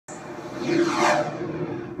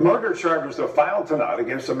Murder charges are filed tonight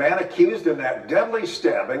against a man accused in that deadly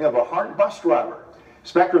stabbing of a Hart bus driver.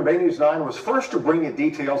 Spectrum Bay News 9 was first to bring you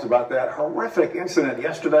details about that horrific incident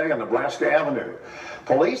yesterday on Nebraska Avenue.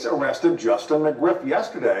 Police arrested Justin McGriff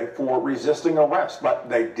yesterday for resisting arrest, but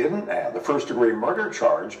they didn't add the first-degree murder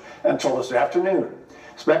charge until this afternoon.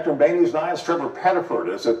 Spectrum Bay News 9's Trevor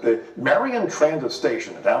Pettiford is at the Marion Transit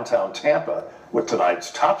Station in downtown Tampa with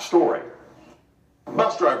tonight's top story.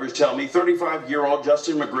 Bus drivers tell me 35-year-old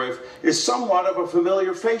Justin McGriff is somewhat of a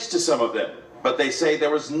familiar face to some of them, but they say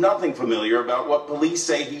there was nothing familiar about what police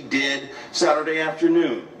say he did Saturday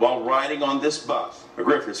afternoon while riding on this bus.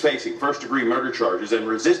 McGriff is facing first-degree murder charges and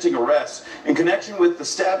resisting arrest in connection with the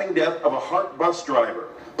stabbing death of a Hart bus driver.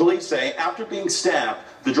 Police say after being stabbed,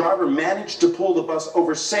 the driver managed to pull the bus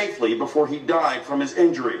over safely before he died from his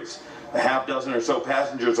injuries. A half dozen or so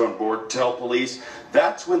passengers on board tell police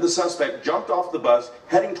that's when the suspect jumped off the bus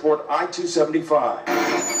heading toward I-275.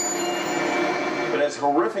 But as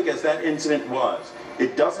horrific as that incident was,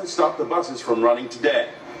 it doesn't stop the buses from running today,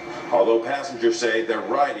 although passengers say they're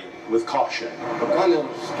riding with caution. I'm kind of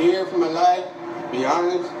scared for my life, to be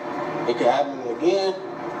honest. It could happen again.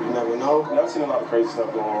 You never know. I've seen a lot of crazy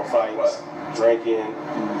stuff going on, fights, drinking,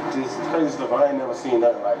 just crazy stuff. I ain't never seen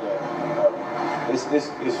nothing like that. It's crazy.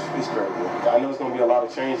 I know it's going to be a lot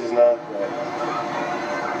of changes now,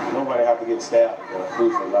 but nobody have to get stabbed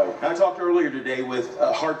for life. I talked earlier today with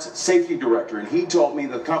Hart's safety director, and he told me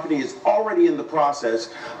the company is already in the process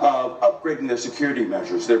of upgrading their security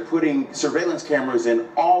measures. They're putting surveillance cameras in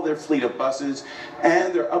all their fleet of buses,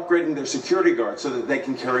 and they're upgrading their security guards so that they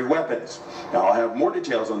can carry weapons. Now, I'll have more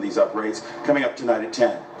details on these upgrades coming up tonight at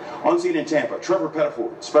 10. On scene in Tampa, Trevor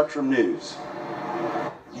Pettiford, Spectrum News.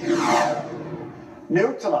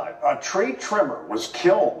 New tonight, a tree trimmer was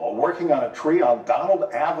killed while working on a tree on Donald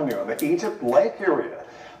Avenue in the Egypt Lake area.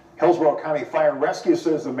 Hillsborough County Fire Rescue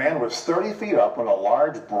says the man was 30 feet up when a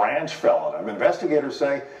large branch fell on him. Investigators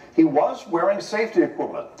say he was wearing safety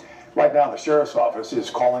equipment. Right now, the sheriff's office is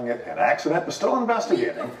calling it an accident, but still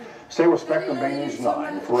investigating. Stay with Spectrum Bay News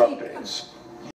 9 for updates.